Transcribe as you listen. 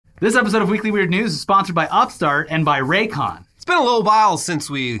This episode of Weekly Weird News is sponsored by Upstart and by Raycon. It's been a little while since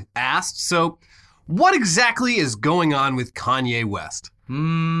we asked, so what exactly is going on with Kanye West?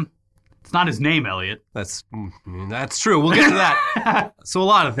 It's not his name, Elliot. That's true. We'll get to that. So a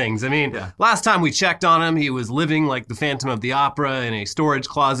lot of things. I mean, Last time we checked on him, he was living like the Phantom of the Opera in a storage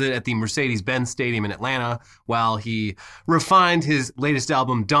closet at the Mercedes-Benz Stadium in Atlanta while he refined his latest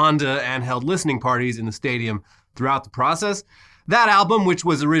album, Donda, and held listening parties in the stadium throughout the process. That album, which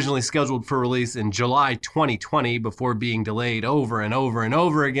was originally scheduled for release in July 2020 before being delayed over and over and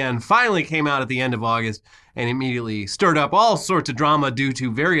over again, finally came out at the end of August and immediately stirred up all sorts of drama due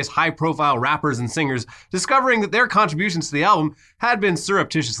to various high-profile rappers and singers discovering that their contributions to the album had been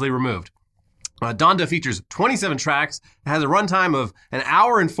surreptitiously removed. Donda features 27 tracks, has a runtime of an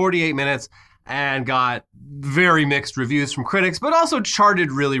hour and 48 minutes, and got very mixed reviews from critics, but also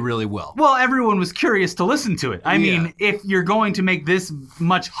charted really, really well. Well, everyone was curious to listen to it. I mean, if you're going to make this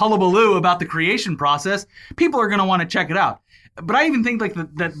much hullabaloo about the creation process, people are going to want to check it out. But I even think like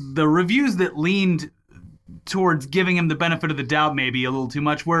that the reviews that leaned towards giving him the benefit of the doubt maybe a little too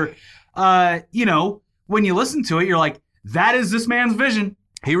much were, when you listen to it, you're like, that is this man's vision.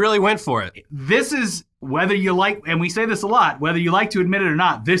 He really went for it. This is, whether you like, and we say this a lot, whether you like to admit it or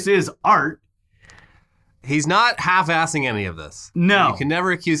not, this is art. He's not half-assing any of this. No. You can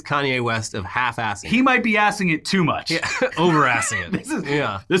never accuse Kanye West of half-assing. He might be assing it too much. Yeah, over-assing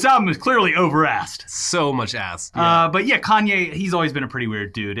it. This album is clearly over-assed. So much ass. Yeah. But yeah, Kanye, he's always been a pretty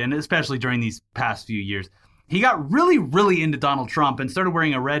weird dude, and especially during these past few years. He got really, really into Donald Trump and started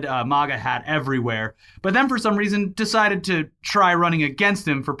wearing a red MAGA hat everywhere, but then for some reason decided to try running against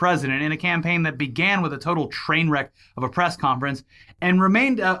him for president in a campaign that began with a total train wreck of a press conference and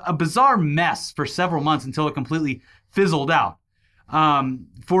remained a bizarre mess for several months until it completely fizzled out.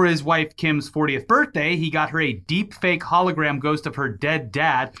 For his wife Kim's 40th birthday, he got her a deep fake hologram ghost of her dead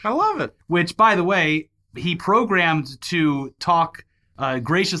dad. I love it. Which, by the way, he programmed to talk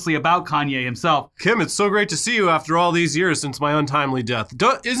graciously about Kanye himself. Kim, it's so great to see you after all these years since my untimely death.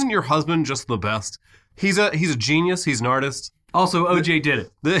 Isn't your husband just the best? He's a genius. He's an artist. Also, OJ did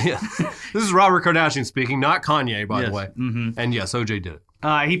it. This is Robert Kardashian speaking, not Kanye, by the way. Mm-hmm. And yes, OJ did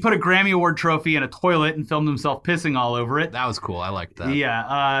it. He put a Grammy Award trophy in a toilet and filmed himself pissing all over it. That was cool. I liked that.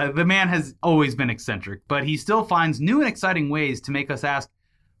 Yeah, the man has always been eccentric, but he still finds new and exciting ways to make us ask,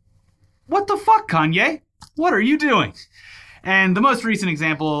 what the fuck, Kanye? What are you doing? And the most recent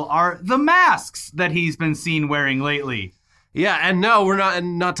example are the masks that he's been seen wearing lately. Yeah, and no, we're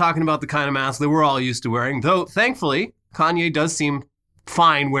not talking about the kind of masks that we're all used to wearing, though thankfully, Kanye does seem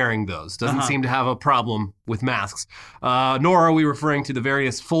fine wearing those. Doesn't seem to have a problem with masks. Nor are we referring to the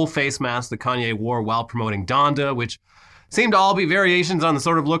various full face masks that Kanye wore while promoting Donda, which seem to all be variations on the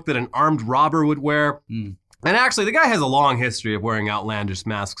sort of look that an armed robber would wear. And actually, the guy has a long history of wearing outlandish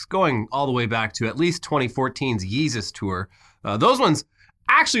masks, going all the way back to at least 2014's Yeezus tour. Those ones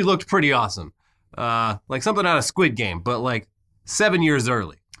actually looked pretty awesome. Like something out of Squid Game, but like 7 years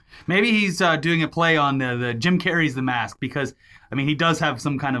early. Maybe he's doing a play on the Jim Carrey's The Mask because, I mean, he does have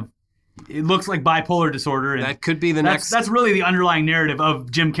some kind of, it looks like bipolar disorder. And that could be the next. That's really the underlying narrative of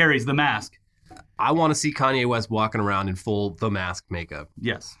Jim Carrey's The Mask. I want to see Kanye West walking around in full The Mask makeup.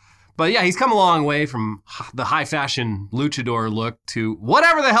 Yes. But yeah, he's come a long way from the high fashion luchador look to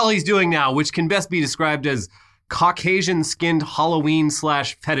whatever the hell he's doing now, which can best be described as Caucasian-skinned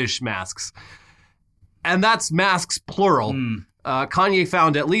Halloween/fetish masks. And that's masks plural. Kanye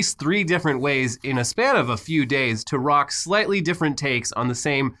found at least 3 different ways in a span of a few days to rock slightly different takes on the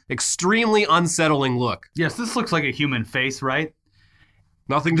same extremely unsettling look. Yes, this looks like a human face, right?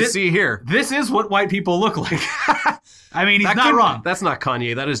 Nothing to see here. This is what white people look like. I mean, he's not wrong. That's not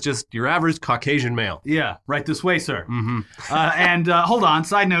Kanye. That is just your average Caucasian male. Yeah, right this way, sir. And hold on,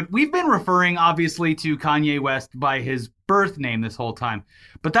 side note, we've been referring, obviously, to Kanye West by his birth name this whole time.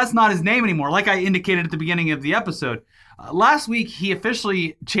 But that's not his name anymore, like I indicated at the beginning of the episode. Last week, he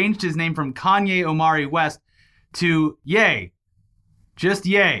officially changed his name from Kanye Omari West to Ye. Just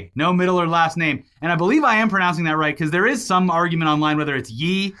Ye. No middle or last name. And I believe I am pronouncing that right, because there is some argument online whether it's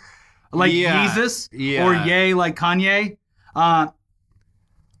Ye, like Yeezus, or Ye, like Kanye.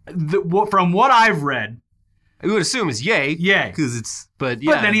 From what I've read, I would assume it's Ye. Yeah. Because it's, but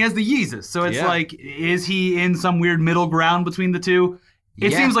then he has the Yeezus. So it's like, is he in some weird middle ground between the two?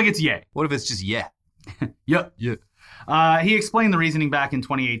 It seems like it's Ye. What if it's just Yeah? Yep. Yeah. He explained the reasoning back in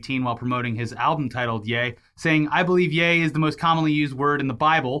 2018 while promoting his album titled Ye, saying, I believe Ye is the most commonly used word in the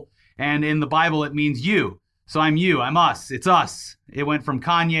Bible, and in the Bible it means you. So I'm you, I'm us, it's us. It went from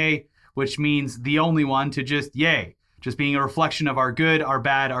Kanye, which means the only one, to just Ye, just being a reflection of our good, our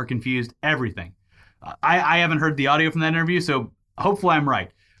bad, our confused, everything. I haven't heard the audio from that interview, so hopefully I'm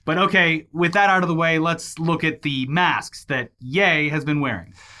right. But okay, with that out of the way, let's look at the masks that Ye has been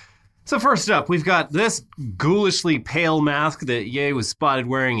wearing. So first up, we've got this ghoulishly pale mask that Ye was spotted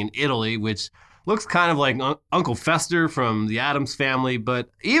wearing in Italy, which looks kind of like Uncle Fester from the Addams Family, but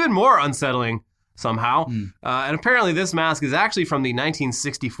even more unsettling somehow. And apparently this mask is actually from the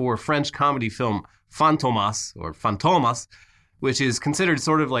 1964 French comedy film Fantomas, which is considered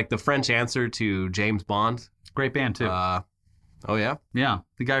sort of like the French answer to James Bond. Great band, too. Oh, yeah? Yeah.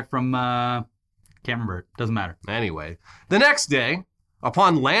 The guy from, can't remember it. Doesn't matter. Anyway, the next day,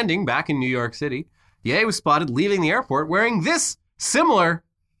 upon landing back in New York City, Ye was spotted leaving the airport wearing this similar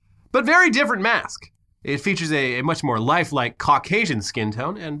but very different mask. It features a much more lifelike Caucasian skin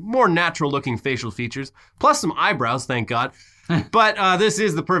tone and more natural-looking facial features, plus some eyebrows, thank God. But this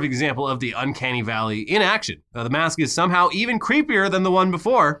is the perfect example of the uncanny valley in action. The mask is somehow even creepier than the one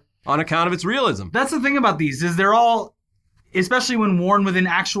before on account of its realism. That's the thing about these, is they're all, especially when worn with an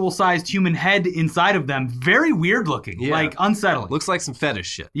actual-sized human head inside of them, very weird-looking, like unsettling. Looks like some fetish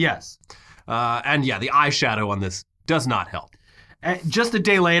shit. Yes. And yeah, the eyeshadow on this does not help. Just a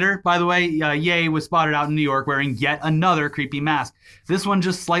day later, by the way, Ye was spotted out in New York wearing yet another creepy mask. This one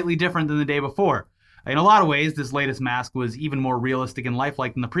just slightly different than the day before. In a lot of ways, this latest mask was even more realistic and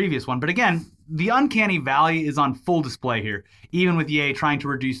lifelike than the previous one. But again, the uncanny valley is on full display here, even with Ye trying to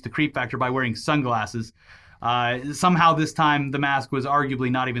reduce the creep factor by wearing sunglasses. Somehow this time, the mask was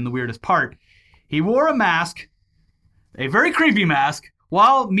arguably not even the weirdest part. He wore a mask, a very creepy mask,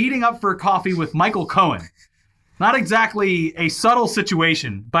 while meeting up for coffee with Michael Cohen. Not exactly a subtle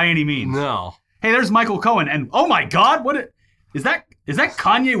situation by any means. No. Hey, there's Michael Cohen, and oh my God, is that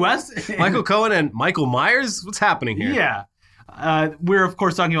Kanye West? Michael Cohen and Michael Myers? What's happening here? Yeah. We're, of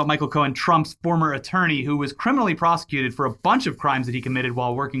course, talking about Michael Cohen, Trump's former attorney, who was criminally prosecuted for a bunch of crimes that he committed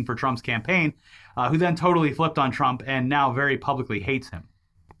while working for Trump's campaign, who then totally flipped on Trump and now very publicly hates him.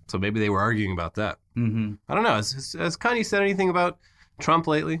 So maybe they were arguing about that. Mm-hmm. I don't know. Has Kanye said anything about Trump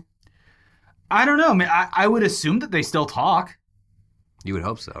lately? I don't know. I would assume that they still talk. You would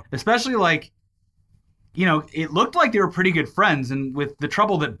hope so. Especially it looked like they were pretty good friends, and with the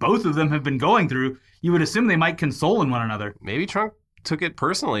trouble that both of them have been going through, you would assume they might console in one another. Maybe Trump took it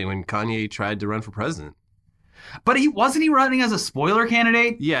personally when Kanye tried to run for president. But wasn't he running as a spoiler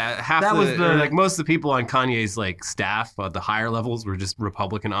candidate? Yeah, most of the people on Kanye's staff, the higher levels, were just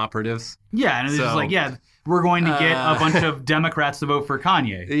Republican operatives. Yeah, and it was just we're going to get a bunch of Democrats to vote for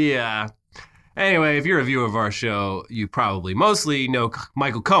Kanye. Yeah. Anyway, if you're a viewer of our show, you probably mostly know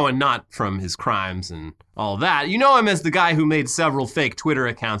Michael Cohen, not from his crimes and all that. You know him as the guy who made several fake Twitter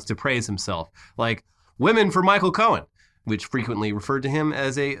accounts to praise himself, like Women for Michael Cohen, which frequently referred to him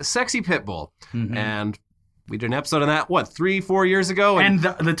as a sexy pit bull. Mm-hmm. And we did an episode on that, 3-4 years ago? And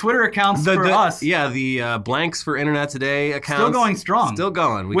the Twitter accounts for us. Yeah, the Blanks for Internet Today accounts. Still going strong. Still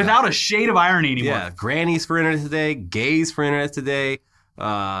going. Without a shade of irony anymore. Yeah, Grannies for Internet Today, Gays for Internet Today.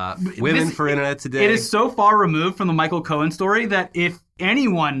 Women for Internet Today. It is so far removed from the Michael Cohen story that if any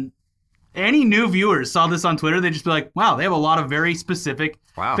new viewers saw this on Twitter, they'd just be like, wow, they have a lot of very specific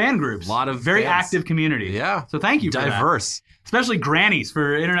fan groups. A lot of very fans. Active community. Yeah. So thank you for Diverse. That. Especially Grannies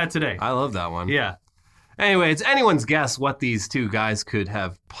for Internet Today. I love that one. Yeah. Anyway, it's anyone's guess what these two guys could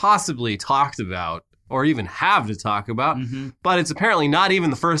have possibly talked about or even have to talk about. Mm-hmm. But it's apparently not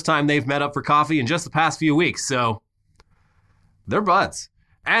even the first time they've met up for coffee in just the past few weeks. So they're buds.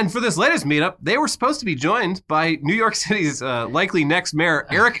 And for this latest meetup, they were supposed to be joined by New York City's likely next mayor,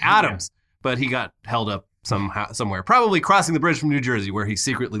 Eric Adams. Yeah. But he got held up somewhere, probably crossing the bridge from New Jersey, where he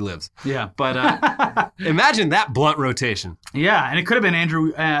secretly lives. Yeah. But imagine that blunt rotation. Yeah, and it could have been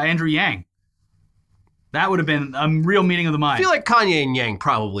Andrew Yang. That would have been a real meeting of the mind. I feel like Kanye and Yang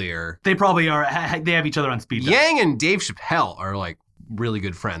probably are. They probably are. They have each other on speed dial. Yang and Dave Chappelle are really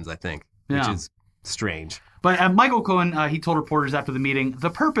good friends, I think, which is strange. But Michael Cohen, he told reporters after the meeting, the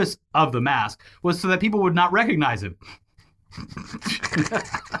purpose of the mask was so that people would not recognize him.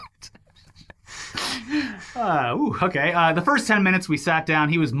 Okay. The first 10 minutes we sat down,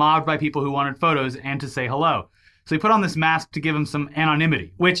 he was mobbed by people who wanted photos and to say hello. So he put on this mask to give him some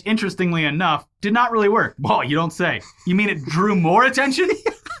anonymity, which, interestingly enough, did not really work. Well, you don't say. You mean it drew more attention?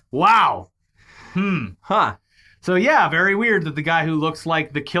 Wow. Huh. So yeah, very weird that the guy who looks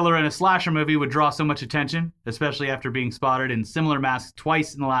like the killer in a slasher movie would draw so much attention, especially after being spotted in similar masks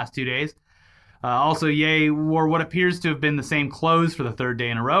twice in the last 2 days. Also, Ye wore what appears to have been the same clothes for the third day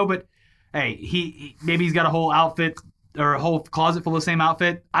in a row, but hey, maybe he's got a whole outfit or a whole closet full of the same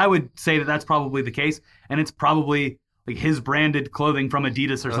outfit. I would say that that's probably the case, and it's probably like his branded clothing from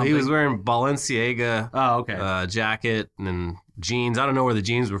Adidas or something. He was wearing Balenciaga jacket and jeans. I don't know where the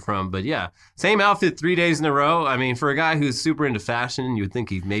jeans were from, but yeah. Same outfit 3 days in a row. I mean, for a guy who's super into fashion, you would think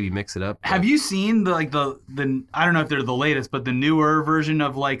he'd maybe mix it up. But... Have you seen the I don't know if they're the latest, but the newer version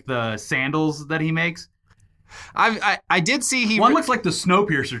of like the sandals that he makes? I did see one looks like the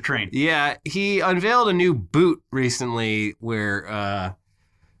Snowpiercer train. Yeah, he unveiled a new boot recently where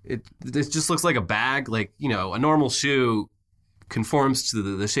it just looks like a bag, like, you know, a normal shoe conforms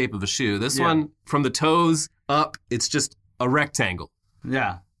to the shape of a shoe. This one, from the toes up, it's just a rectangle.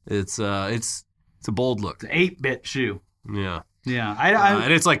 Yeah, it's a bold look. It's an 8-bit shoe. Yeah. Yeah,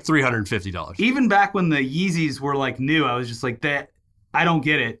 and it's like $350. Even back when the Yeezys were like new, I was just like, that. I don't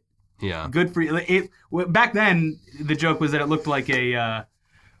get it. Yeah. Good for you. Back then, the joke was that it looked like a,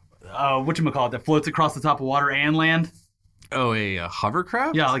 whatchamacallit, that floats across the top of water and land. Oh, a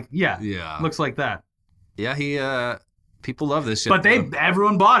hovercraft? Yeah, Yeah. Looks like that. Yeah, people love this shit. But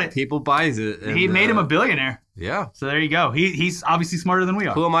everyone bought it. People buys it. And, he made him a billionaire. Yeah. So there you go. He's obviously smarter than we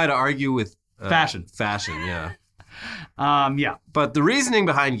are. Who am I to argue with? Fashion. Fashion, yeah. Yeah. But the reasoning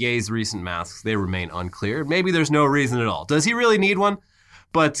behind Ye's recent masks, they remain unclear. Maybe there's no reason at all. Does he really need one?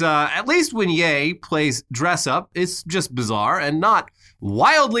 But at least when Ye plays dress up, it's just bizarre and not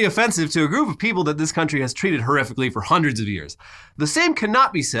wildly offensive to a group of people that this country has treated horrifically for hundreds of years. The same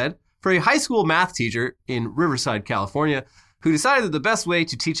cannot be said for a high school math teacher in Riverside, California, who decided that the best way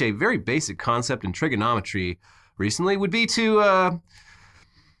to teach a very basic concept in trigonometry recently would be to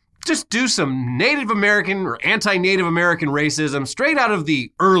just do some Native American or anti-Native American racism straight out of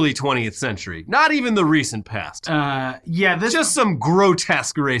the early 20th century. Not even the recent past. Just some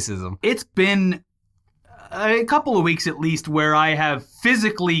grotesque racism. It's been a couple of weeks at least where I have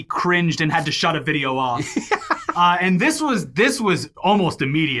physically cringed and had to shut a video off. And this was almost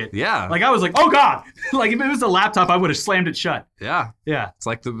immediate. Yeah. Like I was like, oh God. Like if it was a laptop, I would have slammed it shut. Yeah. Yeah. It's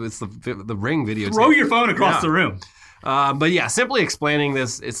like the Ring video. Throw your phone across the room. But yeah, simply explaining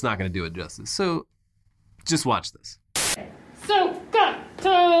this, it's not going to do it justice. So just watch this. So got to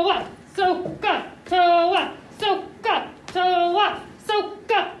what? So got to what? So got to what? So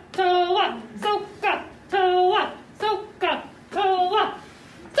got to what? So got to what? So got to what? So got to what?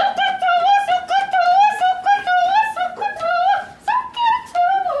 So got to what? So got to what? So got to what? So got to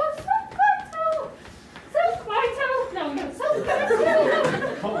what? So got to what? So got to no so got to so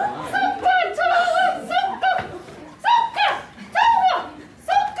got to what?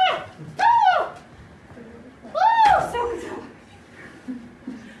 So got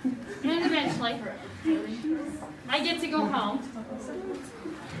and eventually, I get to go home,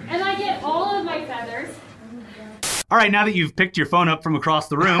 and I get all of my feathers. All right, now that you've picked your phone up from across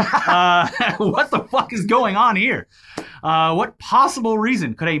the room, what the fuck is going on here? What possible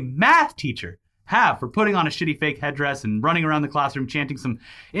reason could a math teacher have for putting on a shitty fake headdress and running around the classroom chanting some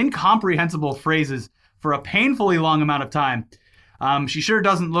incomprehensible phrases for a painfully long amount of time? She sure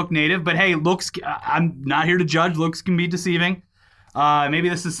doesn't look native, but hey, looks, I'm not here to judge. Looks can be deceiving. Maybe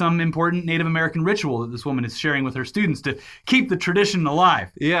this is some important Native American ritual that this woman is sharing with her students to keep the tradition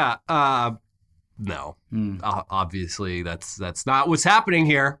alive. Yeah, no. Obviously, that's not what's happening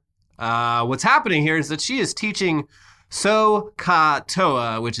here. What's happening here is that she is teaching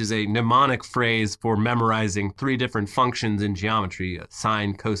So-Ka-Toa, which is a mnemonic phrase for memorizing 3 different functions in geometry,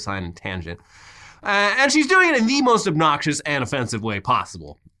 sine, cosine, and tangent. And she's doing it in the most obnoxious and offensive way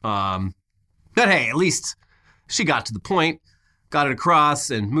possible. But hey, at least she got to the point, got it across,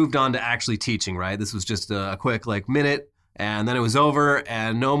 and moved on to actually teaching, right? This was just a quick, minute, and then it was over,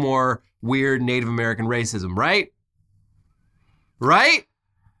 and no more weird Native American racism, right? Right?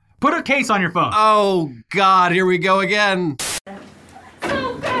 Put a case on your phone. Oh, God, here we go again.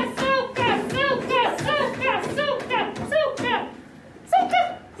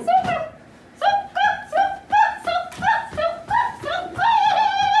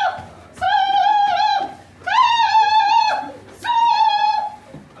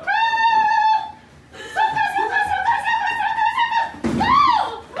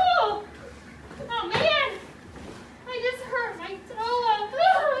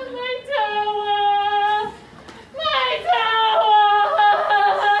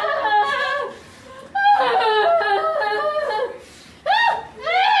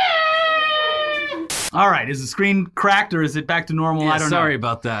 All right, is the screen cracked or is it back to normal? Yeah, I don't know. Sorry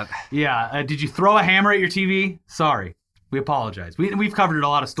about that. Yeah, did you throw a hammer at your TV? Sorry. We apologize. We've covered a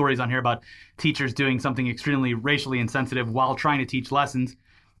lot of stories on here about teachers doing something extremely racially insensitive while trying to teach lessons,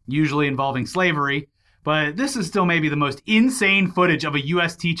 usually involving slavery. But this is still maybe the most insane footage of a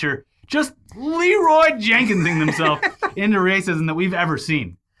U.S. teacher just Leroy Jenkinsing themselves into racism that we've ever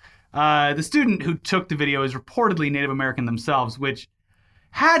seen. The student who took the video is reportedly Native American themselves, which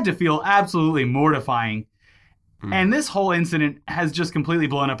had to feel absolutely mortifying. And this whole incident has just completely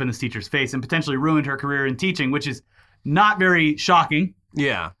blown up in this teacher's face and potentially ruined her career in teaching, which is not very shocking.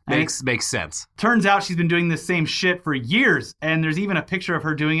 Yeah, makes sense. Turns out she's been doing this same shit for years, and there's even a picture of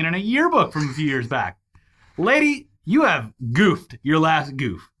her doing it in a yearbook from a few years back. Lady, you have goofed your last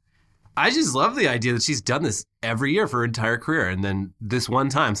goof. I just love the idea that she's done this every year for her entire career, and then this one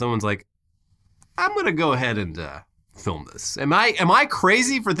time someone's like, I'm going to go ahead and film this. Am I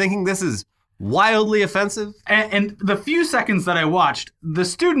crazy for thinking this is wildly offensive? And the few seconds that I watched, the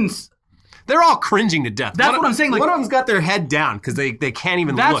students... They're all cringing to death. That's what I'm saying. Like, one of them's got their head down because they can't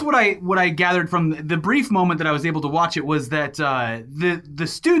even look. That's what I gathered from the brief moment that I was able to watch it was that the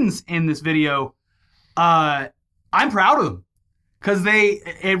students in this video, I'm proud of them because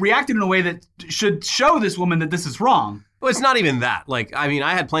it reacted in a way that should show this woman that this is wrong. Well, it's not even that. Like, I mean,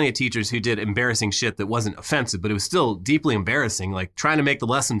 I had plenty of teachers who did embarrassing shit that wasn't offensive, but it was still deeply embarrassing. Like trying to make the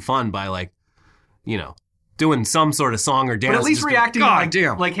lesson fun by like, doing some sort of song or dance. But at least reacting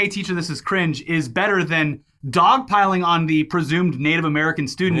like, hey, teacher, this is cringe, is better than dogpiling on the presumed Native American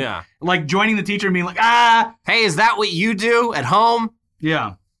student. Yeah. Like joining the teacher and being like, hey, is that what you do at home?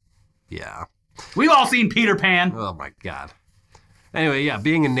 Yeah. Yeah. We've all seen Peter Pan. Oh, my God. Anyway, yeah,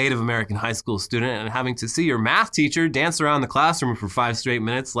 being a Native American high school student and having to see your math teacher dance around the classroom for 5 straight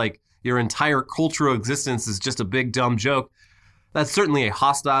minutes like your entire cultural existence is just a big dumb joke, that's certainly a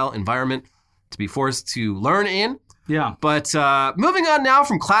hostile environment to be forced to learn in. Yeah. But moving on now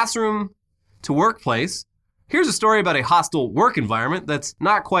from classroom to workplace, here's a story about a hostile work environment that's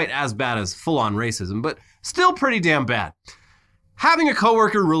not quite as bad as full-on racism, but still pretty damn bad. Having a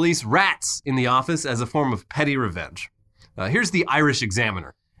coworker release rats in the office as a form of petty revenge. Here's the Irish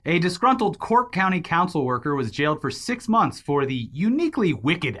Examiner. A disgruntled Cork County council worker was jailed for 6 months for the uniquely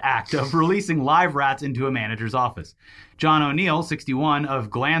wicked act of releasing live rats into a manager's office. John O'Neill, 61, of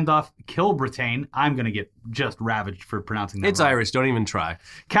Glanduff, Kilbritain, I'm going to get just ravaged for pronouncing that It's wrong, Irish, don't even try.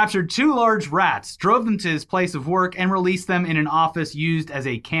 captured 2 large rats, drove them to his place of work, and released them in an office used as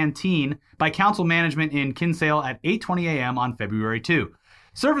a canteen by council management in Kinsale at 8:20 a.m. on February 2.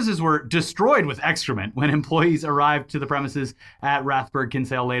 Services were destroyed with excrement when employees arrived to the premises at Rathburg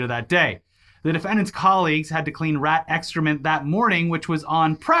Kinsale later that day. The defendant's colleagues had to clean rat excrement that morning, which was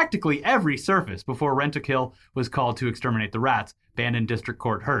on practically every surface before Rentokil was called to exterminate the rats, Bandon District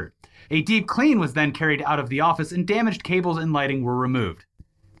Court heard. A deep clean was then carried out of the office and damaged cables and lighting were removed.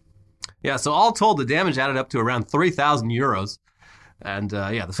 Yeah, so all told, the damage added up to around 3,000 euros. And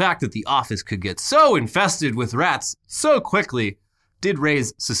the fact that the office could get so infested with rats so quickly did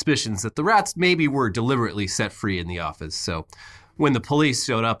raise suspicions that the rats maybe were deliberately set free in the office. So when the police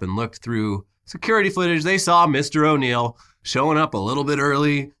showed up and looked through security footage, they saw Mr. O'Neill showing up a little bit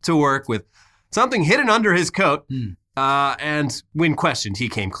early to work with something hidden under his coat. And when questioned, he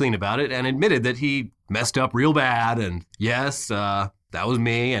came clean about it and admitted that he messed up real bad. And yes, that was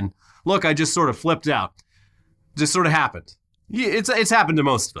me. And look, I just sort of flipped out. Just sort of happened. It's happened to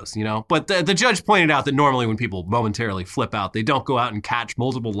most of us, But the judge pointed out that normally when people momentarily flip out, they don't go out and catch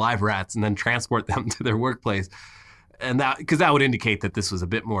multiple live rats and then transport them to their workplace. And because that would indicate that this was a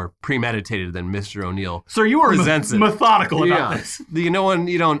bit more premeditated than Mr. O'Neill. So you were methodical about this. You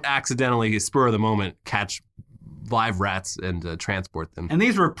don't accidentally, spur of the moment, catch live rats and transport them. And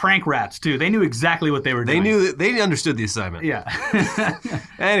these were prank rats, too. They knew exactly what they were doing. They understood the assignment. Yeah.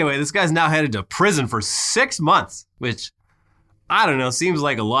 Anyway, this guy's now headed to prison for 6 months, which, I don't know, seems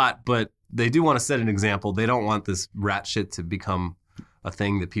like a lot, but they do want to set an example. They don't want this rat shit to become a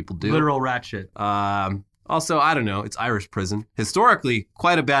thing that people do. Literal rat shit. Also, I don't know, it's Irish prison. Historically,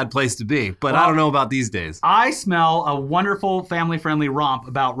 quite a bad place to be, but I don't know about these days. I smell a wonderful family-friendly romp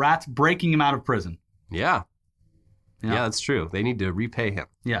about rats breaking him out of prison. Yeah, that's true. They need to repay him.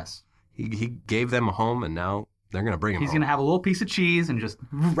 Yes. He gave them a home, and now they're going to bring him He's home. going to have a little piece of cheese and just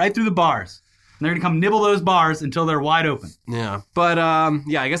right through the bars. And they're going to come nibble those bars until they're wide open. Yeah. But,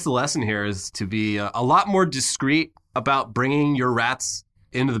 I guess the lesson here is to be a lot more discreet about bringing your rats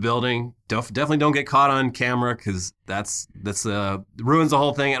into the building. Definitely don't get caught on camera because that's ruins the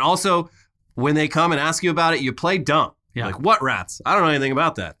whole thing. And also, when they come and ask you about it, you play dumb. Yeah. Like, what rats? I don't know anything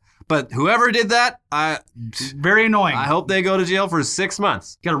about that. But whoever did that, very annoying. I hope they go to jail for 6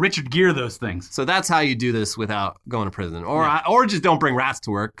 months. You got to Richard Gere those things. So that's how you do this without going to prison. Or just don't bring rats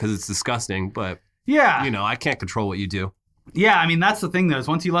to work because it's disgusting. But, I can't control what you do. Yeah, I mean, that's the thing, though, is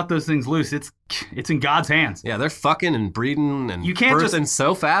once you let those things loose, it's in God's hands. Yeah, they're fucking and breeding and birthing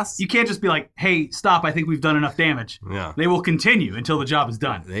so fast. You can't just be like, hey, stop, I think we've done enough damage. Yeah. They will continue until the job is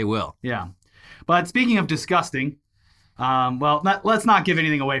done. They will. Yeah. But speaking of disgusting, let's not give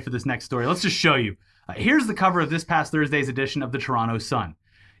anything away for this next story. Let's just show you. Here's the cover of this past Thursday's edition of the Toronto Sun.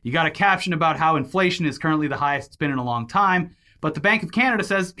 You got a caption about how inflation is currently the highest it's been in a long time, but the Bank of Canada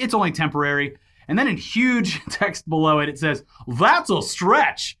says it's only temporary. And then in huge text below it, it says, "That's a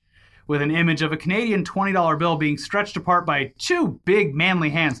stretch," with an image of a Canadian $20 bill being stretched apart by two big manly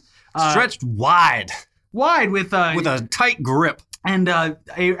hands. Stretched wide. Wide with a tight grip. And a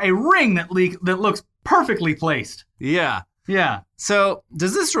ring that looks perfectly placed. Yeah. Yeah. So,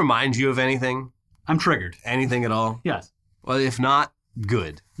 does this remind you of anything? I'm triggered. Anything at all? Yes. Well, if not,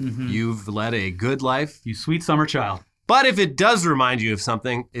 good. Mm-hmm. You've led a good life. You sweet summer child. But if it does remind you of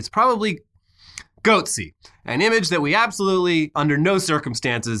something, it's probably Goatsy, an image that we absolutely, under no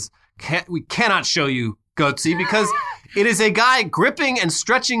circumstances, we cannot show you Goatsy because it is a guy gripping and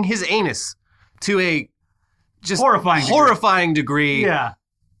stretching his anus to a just horrifying degree. Yeah.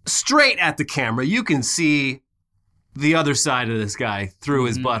 Straight at the camera. You can see the other side of this guy through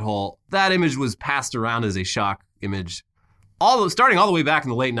his butthole. That image was passed around as a shock image. Starting all the way back in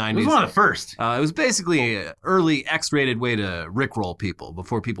the late 90s. It was one of the first. It was basically an early X-rated way to rickroll people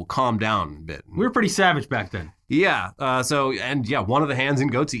before people calmed down a bit. We were pretty savage back then. Yeah. One of the hands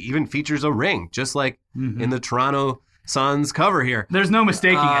in Goatsy even features a ring, just like in the Toronto Sun's cover here. There's no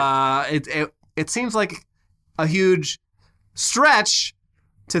mistaking it. It seems like a huge stretch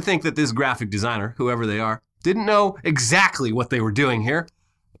to think that this graphic designer, whoever they are, didn't know exactly what they were doing here.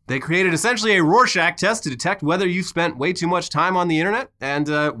 They created essentially a Rorschach test to detect whether you've spent way too much time on the internet,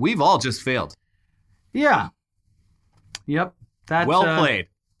 and we've all just failed. Yeah. Yep. Well played.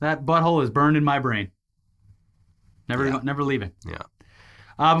 That butthole is burned in my brain. Never leaving. Yeah.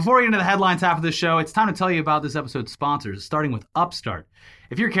 Before we get into the headlines half of this show, it's time to tell you about this episode's sponsors, starting with Upstart.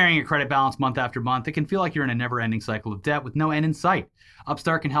 If you're carrying a credit balance month after month, it can feel like you're in a never-ending cycle of debt with no end in sight.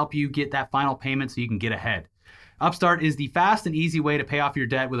 Upstart can help you get that final payment so you can get ahead. Upstart is the fast and easy way to pay off your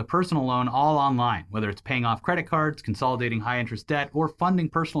debt with a personal loan all online. Whether it's paying off credit cards, consolidating high-interest debt, or funding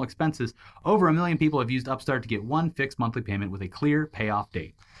personal expenses, over 1 million people have used Upstart to get one fixed monthly payment with a clear payoff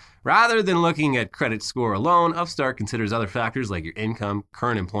date. Rather than looking at credit score alone, Upstart considers other factors like your income,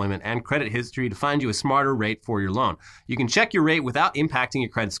 current employment, and credit history to find you a smarter rate for your loan. You can check your rate without impacting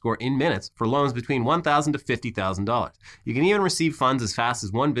your credit score in minutes for loans between $1,000 to $50,000. You can even receive funds as fast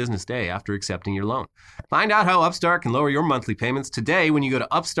as one business day after accepting your loan. Find out how Upstart can lower your monthly payments today when you go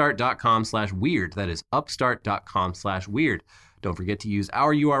to upstart.com/weird. That is upstart.com/weird. Don't forget to use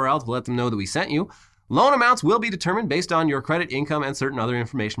our URL to let them know that we sent you. Loan amounts will be determined based on your credit, income, and certain other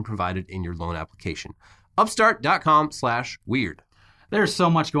information provided in your loan application. Upstart.com/weird. There's so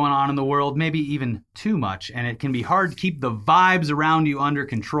much going on in the world, maybe even too much, and it can be hard to keep the vibes around you under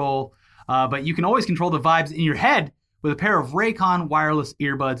control. But you can always control the vibes in your head with a pair of Raycon wireless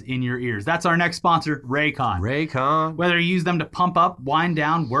earbuds in your ears. That's our next sponsor, Raycon. Raycon. Whether you use them to pump up, wind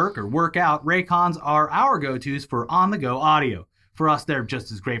down, work, or work out, Raycons are our go-tos for on-the-go audio. For us, they're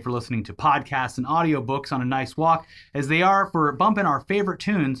just as great for listening to podcasts and audiobooks on a nice walk as they are for bumping our favorite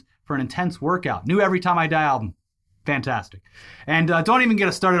tunes for an intense workout. New Every Time I Die album. Fantastic. And don't even get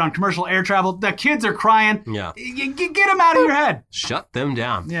us started on commercial air travel. The kids are crying. Yeah. Get them out of your head. Shut them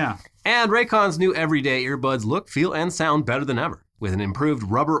down. Yeah. And Raycon's new everyday earbuds look, feel, and sound better than ever. With an improved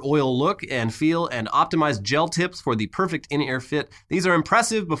rubber oil look and feel and optimized gel tips for the perfect in-ear fit, these are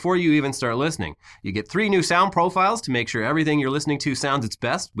impressive before you even start listening. You get 3 new sound profiles to make sure everything you're listening to sounds its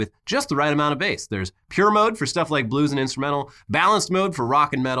best with just the right amount of bass. There's pure mode for stuff like blues and instrumental, balanced mode for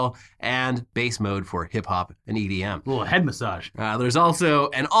rock and metal, and bass mode for hip-hop and EDM. A little head massage. There's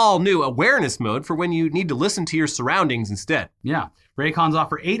also an all-new awareness mode for when you need to listen to your surroundings instead. Yeah. Raycons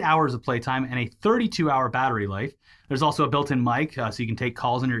offer 8 hours of playtime and a 32-hour battery life. There's also a built-in mic, so you can take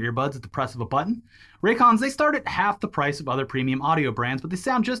calls on your earbuds at the press of a button. Raycons, they start at half the price of other premium audio brands, but they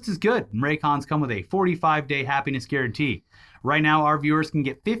sound just as good. And Raycons come with a 45-day happiness guarantee. Right now, our viewers can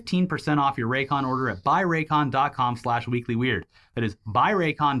get 15% off your Raycon order at buyraycon.com/weeklyweird. That is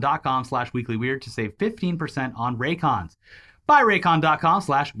buyraycon.com/weeklyweird to save 15% on Raycons.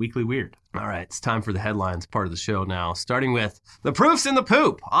 buyraycon.com/weeklyweird. All right, it's time for the headlines part of the show now, starting with the proof's in the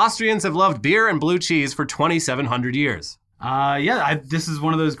poop. Austrians have loved beer and blue cheese for 2,700 years. This is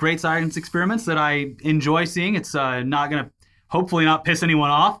one of those great science experiments that I enjoy seeing. It's not going to, hopefully not piss anyone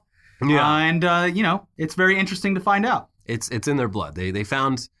off. Yeah. It's very interesting to find out. It's in their blood. They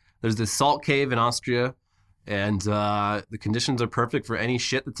found there's this salt cave in Austria, and the conditions are perfect for any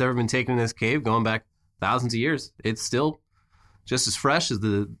shit that's ever been taken in this cave going back thousands of years. It's still just as fresh as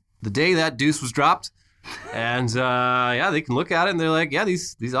the day that deuce was dropped. And they can look at it and they're like, yeah,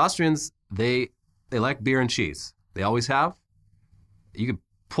 these Austrians, they like beer and cheese. They always have. You could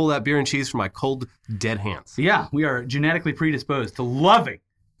pull that beer and cheese from my cold, dead hands. Yeah, we are genetically predisposed to loving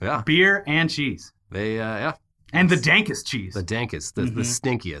beer and cheese. They And the dankest cheese. The dankest, the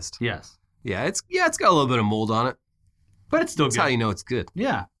stinkiest. Yes. Yeah, it's got a little bit of mold on it. But it's still good. That's how you know it's good.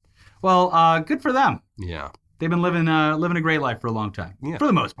 Yeah. Well, good for them. Yeah. They've been living a great life for a long time. Yeah. For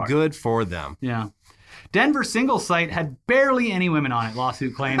the most part. Good for them. Yeah. Denver singles site had barely any women on it,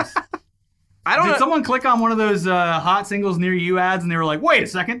 lawsuit claims. Did someone click on one of those hot singles near you ads and they were like, wait a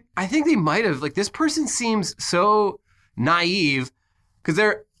second? I think they might have. Like, this person seems so naive because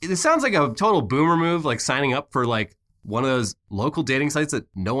it sounds like a total boomer move, like signing up for like one of those local dating sites that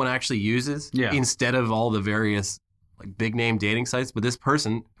no one actually uses instead of all the various like big name dating sites. But this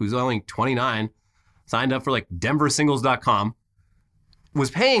person, who's only 29, signed up for like denversingles.com,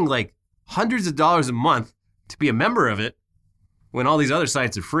 was paying like hundreds of dollars a month to be a member of it when all these other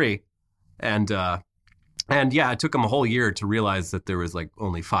sites are free. And yeah, it took him a whole year to realize that there was like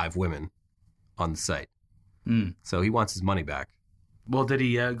only 5 women on the site. So he wants his money back. Well, did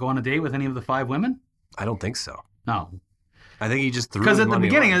he go on a date with any of the 5 women? I don't think so. No. I think he just threw because his at the money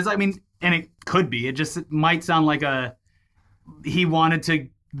beginning, away. And it could be. It might sound like he wanted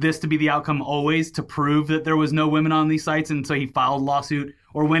this to be the outcome always to prove that there was no women on these sites, and so he filed a lawsuit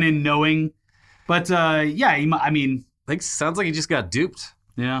or went in knowing. But yeah, like sounds like he just got duped.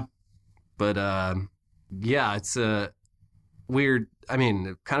 Yeah. But yeah, it's a weird.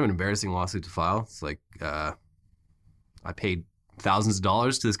 Kind of an embarrassing lawsuit to file. It's like I paid thousands of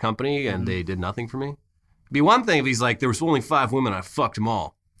dollars to this company and they did nothing for me. It'd be one thing if he's like, there was only 5 women, I fucked them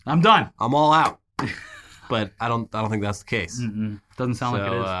all. I'm done. I'm all out. But I don't think that's the case. Doesn't sound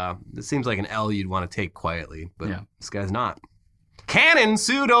like it is. It seems like an L you'd want to take quietly, but this guy's not. Canon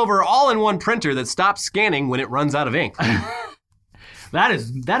sued over all-in-one printer that stops scanning when it runs out of ink. That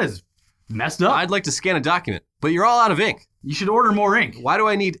is messed up. I'd like to scan a document, but you're all out of ink. You should order more ink. Why do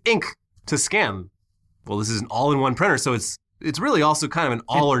I need ink to scan? Well, this is an all-in-one printer, so it's really also kind of an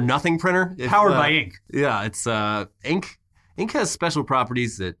all-or-nothing printer. Powered by ink. Yeah, it's ink. Ink has special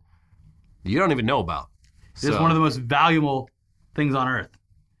properties that you don't even know about. It's one of the most valuable things on Earth.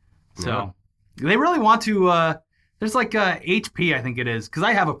 So they really want to, there's like HP, I think it is, because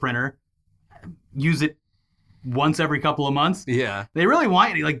I have a printer, use it once every couple of months. Yeah. They really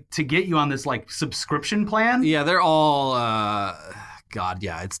want to get you on this subscription plan. Yeah, they're all, God,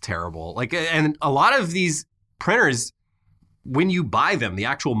 yeah, it's terrible. And a lot of these printers, when you buy them, the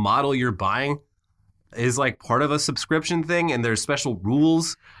actual model you're buying is part of a subscription thing, and there's special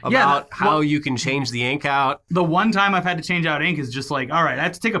rules about how you can change the ink out. The one time I've had to change out ink is just all right, I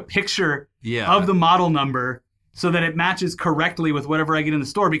have to take a picture of the model number so that it matches correctly with whatever I get in the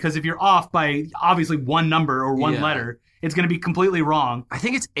store, because if you're off by obviously one number or one letter, it's going to be completely wrong. I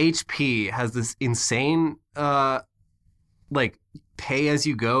think it's HP has this insane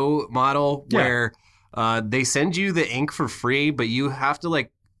pay-as-you-go model where they send you the ink for free, but you have to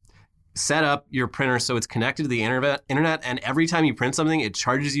set up your printer so it's connected to the internet, and every time you print something, it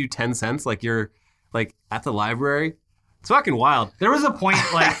charges you 10 cents like you're at the library. It's fucking wild. There was a point,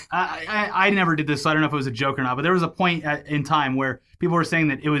 I never did this, so I don't know if it was a joke or not, but there was a point in time where people were saying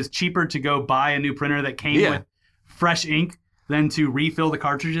that it was cheaper to go buy a new printer that came with fresh ink than to refill the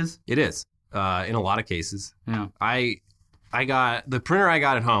cartridges. It is, in a lot of cases. Yeah. I got, the printer I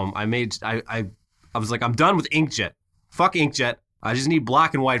got at home, I was like, I'm done with inkjet. Fuck inkjet. I just need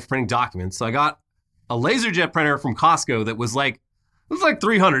black and white for printing documents. So I got a LaserJet printer from Costco that was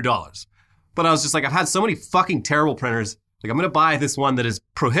 $300. But I was just I've had so many fucking terrible printers. I'm going to buy this one that is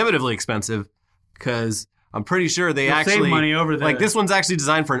prohibitively expensive because I'm pretty sure they actually save money over there. This one's actually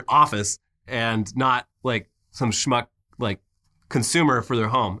designed for an office and not some schmuck consumer for their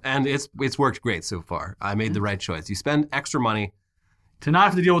home. And it's worked great so far. I made the right choice. You spend extra money to not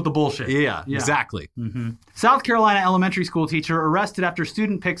have to deal with the bullshit. Yeah. Exactly. Mm-hmm. South Carolina elementary school teacher arrested after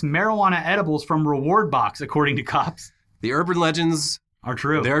student picks marijuana edibles from reward box, according to cops. The urban legends are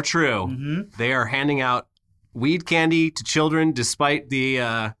true. They're true. Mm-hmm. They are handing out weed candy to children despite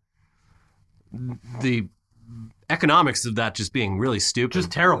the economics of that just being really stupid.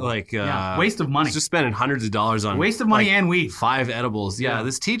 Just terrible. Waste of money. Just spending hundreds of dollars on waste of money and weed. 5 edibles. Yeah.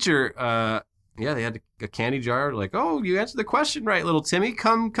 This teacher, they had a candy jar. Oh, you answered the question right, little Timmy.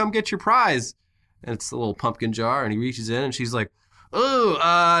 Come get your prize. And it's a little pumpkin jar, and he reaches in, and she's like,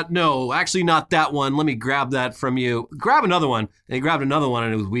 oh, no, actually not that one. Let me grab that from you. Grab another one. And he grabbed another one,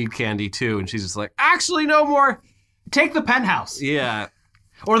 and it was weed candy, too. And she's just like, actually, no more. Take the penthouse. Yeah.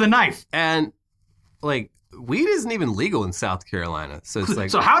 Or the knife. And, weed isn't even legal in South Carolina. So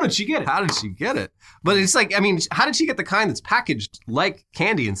it's so how did she get it? How did she get it? But it's how did she get the kind that's packaged like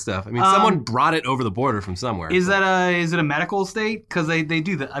candy and stuff? Someone brought it over the border from somewhere. Is it a medical state? Because they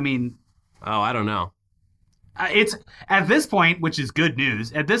do that. Oh, I don't know. It's at this point, which is good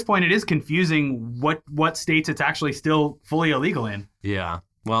news. At this point, it is confusing what states it's actually still fully illegal in. Yeah.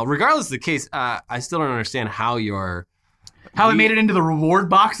 Well, regardless of the case, I still don't understand how it made it into the reward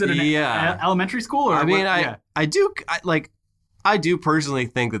box at an elementary school. Or I mean, I do personally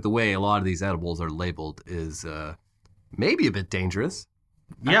think that the way a lot of these edibles are labeled is maybe a bit dangerous.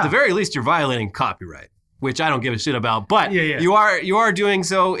 Yeah. At the very least, you're violating copyright, which I don't give a shit about. But yeah. you are doing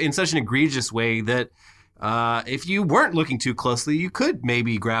so in such an egregious way that if you weren't looking too closely, you could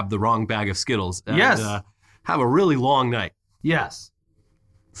maybe grab the wrong bag of Skittles and have a really long night. Yes.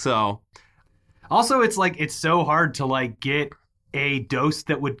 So. Also, it's so hard to get a dose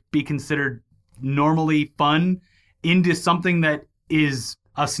that would be considered normally fun into something that is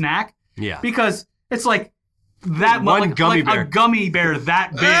a snack. Yeah. Because it's that one gummy bear. A gummy bear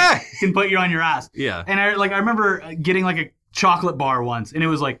that big can put you on your ass. Yeah. And I remember getting a chocolate bar once, and it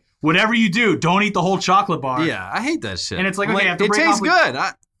was whatever you do, don't eat the whole chocolate bar. Yeah, I hate that shit. And it's okay, I have to it break tastes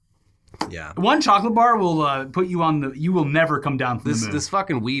off good. Yeah. One chocolate bar will put you on you will never come down from the moon. This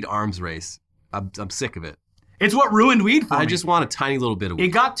fucking weed arms race. I'm sick of it. It's what ruined weed for me. I just want a tiny little bit of weed. It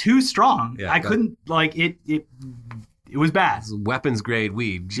got too strong. Yeah, I couldn't it was bad. It's weapons grade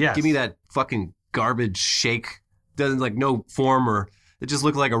weed. Yes. Give me that fucking garbage shake. Doesn't no form or it just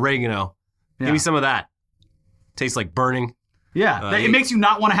looks like oregano. Yeah. Give me some of that. Tastes like burning. Yeah. It makes you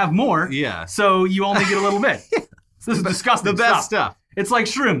not want to have more. Yeah. So you only get a little bit. This is disgusting. The best stuff. It's like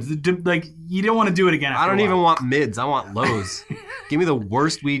shrooms. You don't want to do it again. I don't even want mids. I want lows. Give me the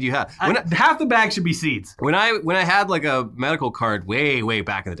worst weed you have. Half the bag should be seeds. When I had a medical card way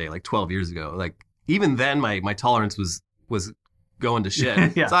back in the day, 12 years ago, even then my tolerance was going to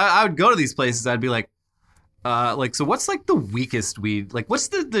shit. Yeah. So I would go to these places. I'd be so what's the weakest weed? What's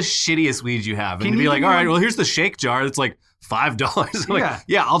the shittiest weed you have? And they'd be all right, well, here's the shake jar. It's $5.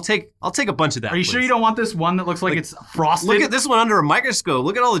 Yeah, I'll take a bunch of that. Are you sure you don't want this one that looks like it's frosted? Look at this one under a microscope.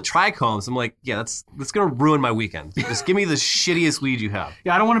 Look at all the trichomes. I'm yeah, that's gonna ruin my weekend. Just give me the shittiest weed you have.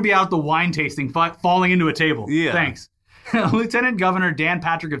 Yeah, I don't want to be out the wine tasting, falling into a table. Yeah. Thanks. Lieutenant Governor Dan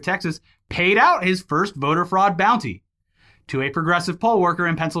Patrick of Texas paid out his first voter fraud bounty to a progressive poll worker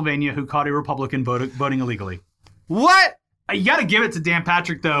in Pennsylvania who caught a Republican voting illegally. What? You got to give it to Dan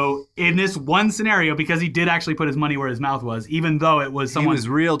Patrick, though, in this one scenario, because he did actually put his money where his mouth was, even though it was someone... He was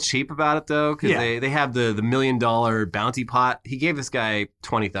real cheap about it, though, because they have the $1 million bounty pot. He gave this guy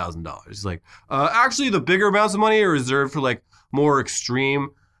 $20,000. He's actually, the bigger amounts of money are reserved for, more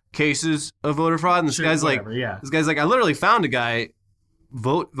extreme cases of voter fraud. And this guy's I literally found a guy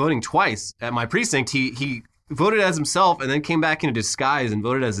voting twice at my precinct. He voted as himself and then came back in a disguise and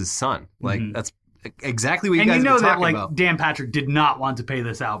voted as his son. That's exactly what you guys were talking about. And Dan Patrick did not want to pay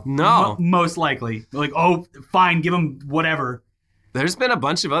this out. No. Most likely. Fine, give him whatever. There's been a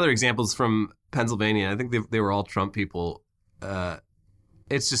bunch of other examples from Pennsylvania. I think they were all Trump people.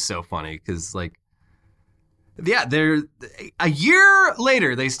 It's just so funny because, they're a year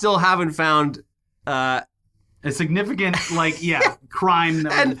later, they still haven't found a significant, crime.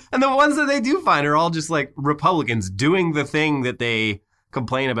 And the ones that they do find are all just, Republicans doing the thing that they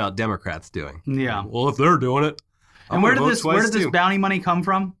complain about Democrats doing. Yeah. Well, if they're doing it. And where did this bounty money come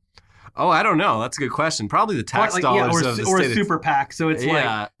from? Oh, I don't know. That's a good question. Probably the tax dollars of the or state. Or a super PAC. So it's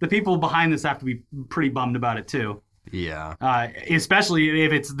the people behind this have to be pretty bummed about it too. Yeah. Especially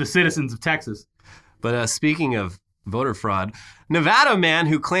if it's the citizens of Texas. But speaking of voter fraud, Nevada man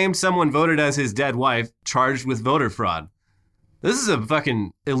who claimed someone voted as his dead wife charged with voter fraud. This is a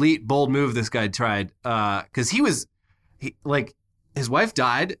fucking elite, bold move this guy tried. Because his wife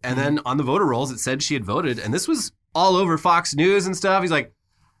died, and then on the voter rolls, it said she had voted, and this was all over Fox News and stuff. He's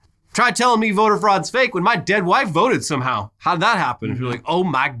try telling me voter fraud's fake when my dead wife voted somehow. How did that happen? Mm-hmm. You're oh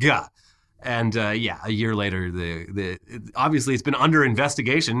my God. And a year later, obviously it's been under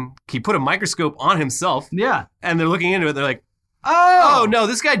investigation. He put a microscope on himself. Yeah. And they're looking into it. They're oh, no,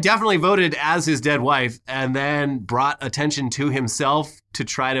 this guy definitely voted as his dead wife and then brought attention to himself to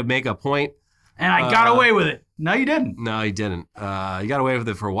try to make a point. And I got away with it. No, you didn't. No, he didn't. He got away with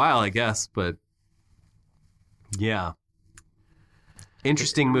it for a while, I guess. But, yeah.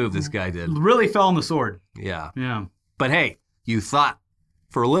 Interesting move this guy did. Really fell on the sword. Yeah. Yeah. But, hey, you thought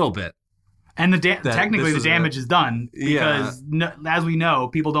for a little bit. And technically the damage is done. Because, as we know,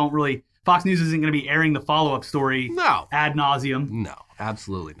 people don't really... Fox News isn't going to be airing the follow-up story ad nauseum. No,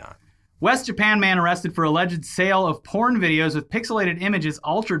 absolutely not. West Japan man arrested for alleged sale of porn videos with pixelated images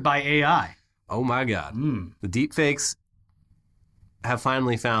altered by AI. Oh my God. The deepfakes have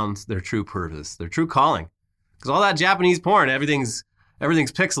finally found their true purpose, their true calling. Because all that Japanese porn, everything's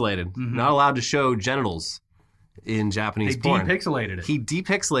pixelated. Mm-hmm. Not allowed to show genitals in Japanese porn. They depixelated it. He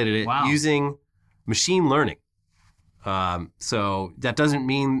depixelated it wow. using machine learning. So that doesn't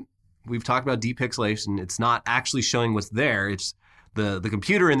mean we've talked about depixelation. It's not actually showing what's there. It's the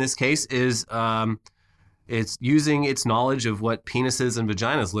computer in this case is it's using its knowledge of what penises and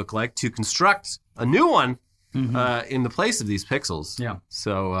vaginas look like to construct a new one in the place of these pixels. Yeah.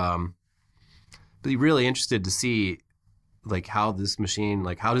 So be really interested to see like how this machine,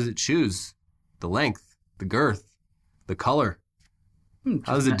 like how does it choose the length, the girth, the color?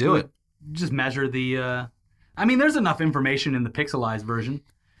 How does it do it? Just measure the. I mean, there's enough information in the pixelized version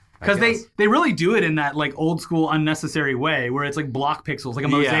because they really do it in that like old school unnecessary way where it's like block pixels, like a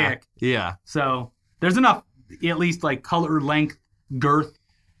mosaic. Yeah. So there's enough, at least like color, length, girth.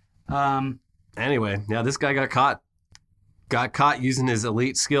 Anyway, yeah, this guy got caught using his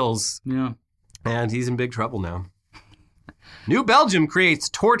elite skills. Yeah. And he's in big trouble now. New Belgium creates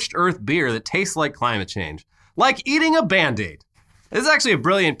torched earth beer that tastes like climate change, like eating a Band-Aid. This is actually a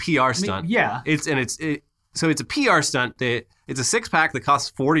brilliant PR stunt. Yeah. So it's a PR stunt. It's a 6-pack that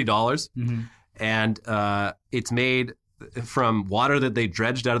costs $40, and it's made from water that they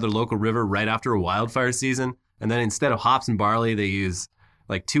dredged out of their local river right after a wildfire season. And then instead of hops and barley, they use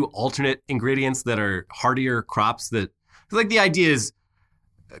like 2 alternate ingredients that are hardier crops. That like the idea is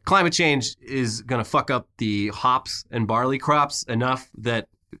climate change is going to fuck up the hops and barley crops enough that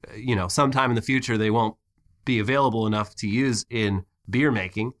sometime in the future they won't be available enough to use in beer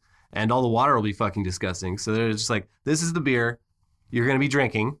making. And all the water will be fucking disgusting. So they're just like, this is the beer you're going to be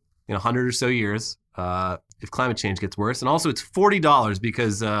drinking in 100 or so years if climate change gets worse. And also it's $40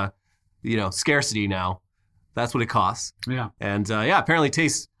 because, scarcity now. That's what it costs. Yeah. And, apparently it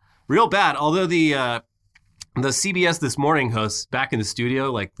tastes real bad. Although the CBS This Morning hosts back in the studio,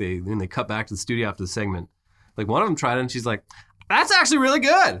 like when they cut back to the studio after the segment, like one of them tried it and she's like, that's actually really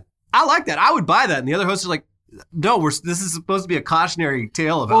good. I like that. I would buy that. And the other hosts are like, no, this is supposed to be a cautionary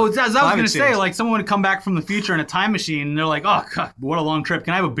tale about. Well, as I was going to say, like someone would come back from the future in a time machine, and they're like, "Oh God, what a long trip!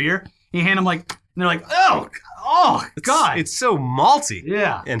 Can I have a beer?" And you hand them and they're like, "Oh God, it's so malty,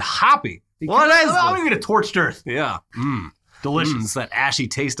 and hoppy." What is this? I'm gonna get a torched earth. Yeah, delicious. It's that ashy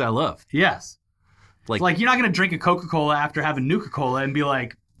taste I love. Yes, like you're not gonna drink a Coca-Cola after having Nuka-Cola and be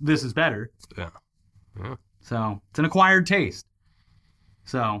like, "This is better." Yeah. So it's an acquired taste.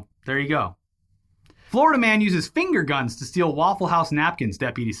 So there you go. Florida man uses finger guns to steal Waffle House napkins,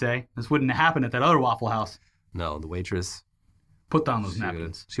 deputies say. This wouldn't have happened at that other Waffle House. No, the waitress put down those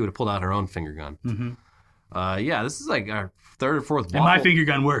napkins. She would have pulled out her own finger gun. This is like our third or fourth. And my finger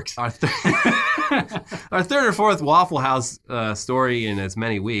gun works. Our third or fourth Waffle House story in as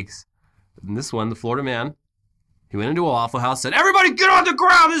many weeks. And this one, the Florida man, he went into a Waffle House, said, "Everybody get on the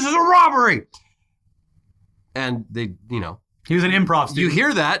ground! This is a robbery!" And they, he was an improv student. You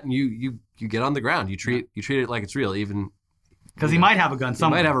hear that, and you get on the ground. You treat it like it's real, even because he might have a gun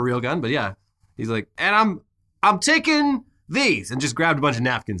somewhere. He might have a real gun, but yeah, he's like, and I'm taking these, and just grabbed a bunch of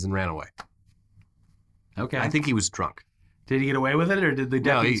napkins and ran away. Okay, I think he was drunk. Did he get away with it, or did the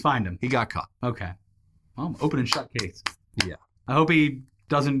deputies find him? He got caught. Okay, well, open and shut case. Yeah, I hope he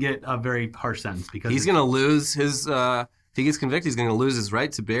doesn't get a very harsh sentence because he's gonna lose his. If he gets convicted, he's gonna lose his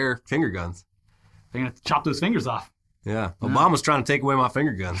right to bear finger guns. They're gonna chop those fingers off. Yeah, Obama's trying to take away my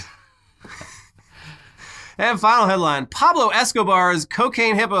finger guns. And final headline, Pablo Escobar's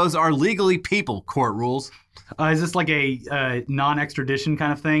cocaine hippos are legally people, court rules. Is this like a non-extradition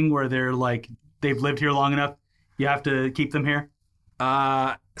kind of thing where they're like, they've lived here long enough, you have to keep them here?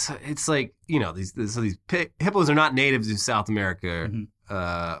 So it's like, these hippos are not natives to South America.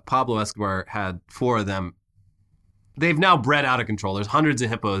 Pablo Escobar had 4 of them. They've now bred out of control. There's hundreds of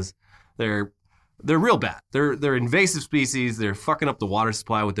hippos. They're real bad. They're invasive species. They're fucking up the water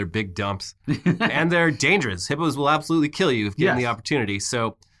supply with their big dumps. And they're dangerous. Hippos will absolutely kill you if given the opportunity.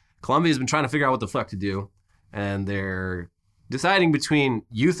 So Colombia's been trying to figure out what the fuck to do. And they're deciding between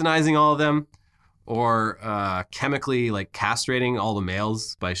euthanizing all of them or chemically castrating all the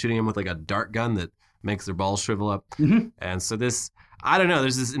males by shooting them with a dart gun that makes their balls shrivel up. And so I don't know,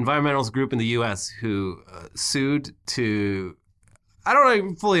 there's this environmentalist group in the U.S. who sued to... I don't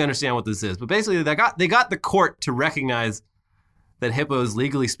even fully understand what this is, but basically they got the court to recognize that hippos,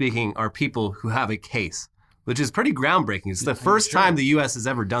 legally speaking, are people who have a case, which is pretty groundbreaking. It's the first time the U.S. has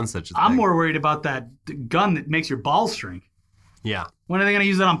ever done such a thing. I'm more worried about that gun that makes your balls shrink. Yeah. When are they going to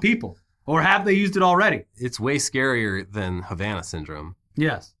use it on people? Or have they used it already? It's way scarier than Havana syndrome.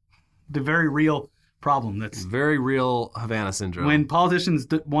 Yes. The very real problem. That's very real Havana syndrome. When politicians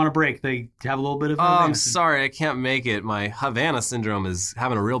want to break, they have a little bit of I'm sorry, I can't make it. My Havana syndrome is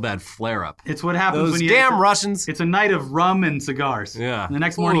having a real bad flare-up. It's what happens when damn Russians. It's a night of rum and cigars. Yeah. And the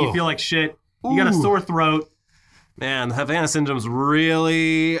next morning you feel like shit. You got a sore throat. Man, the Havana Syndrome's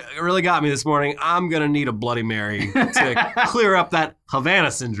really got me this morning. I'm going to need a Bloody Mary to clear up that Havana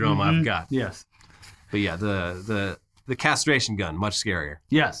Syndrome I've got. Yes. But yeah, the castration gun, much scarier.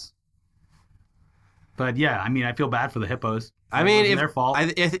 Yes. But yeah, I mean, I feel bad for the hippos. I mean, if their fault.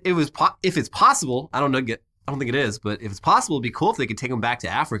 If it's possible, I don't think it is, but if it's possible, it'd be cool if they could take them back to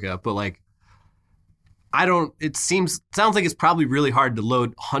Africa. But like, sounds like it's probably really hard to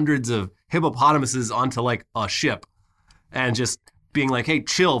load hundreds of hippopotamuses onto like a ship and just being like, hey,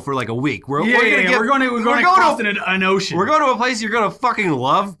 chill for like a week. We're going to cross an ocean. We're going to a place you're going to fucking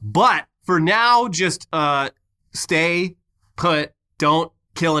love. But for now, just stay put. Don't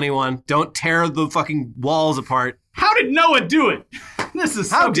kill anyone. Don't tear the fucking walls apart. How did Noah do it? This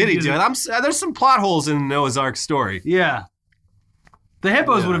is How did he do it? There's some plot holes in Noah's Ark story. Yeah. The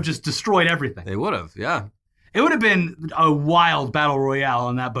hippos would have just destroyed everything. They would have, yeah. It would have been a wild battle royale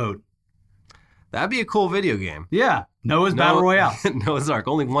on that boat. That'd be a cool video game. Yeah. Noah's Battle Royale. Noah's Ark.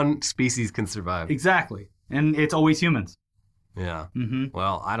 Only one species can survive. Exactly. And it's always humans. Yeah. Mm-hmm.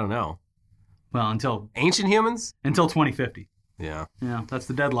 Well, I don't know. Well, until ancient humans? Until 2050. Yeah. Yeah, that's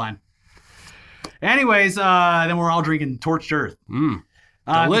the deadline. Anyways, then we're all drinking Torched Earth.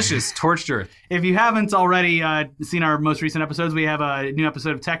 Delicious Torched Earth. If you haven't already seen our most recent episodes, we have a new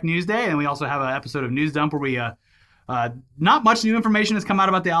episode of Tech News Day, and we also have an episode of News Dump where we not much new information has come out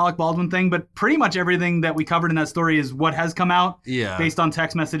about the Alec Baldwin thing, but pretty much everything that we covered in that story is what has come out based on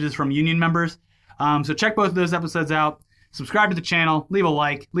text messages from union members. So check both of those episodes out. Subscribe to the channel, leave a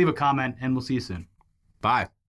like, leave a comment, and we'll see you soon. Bye.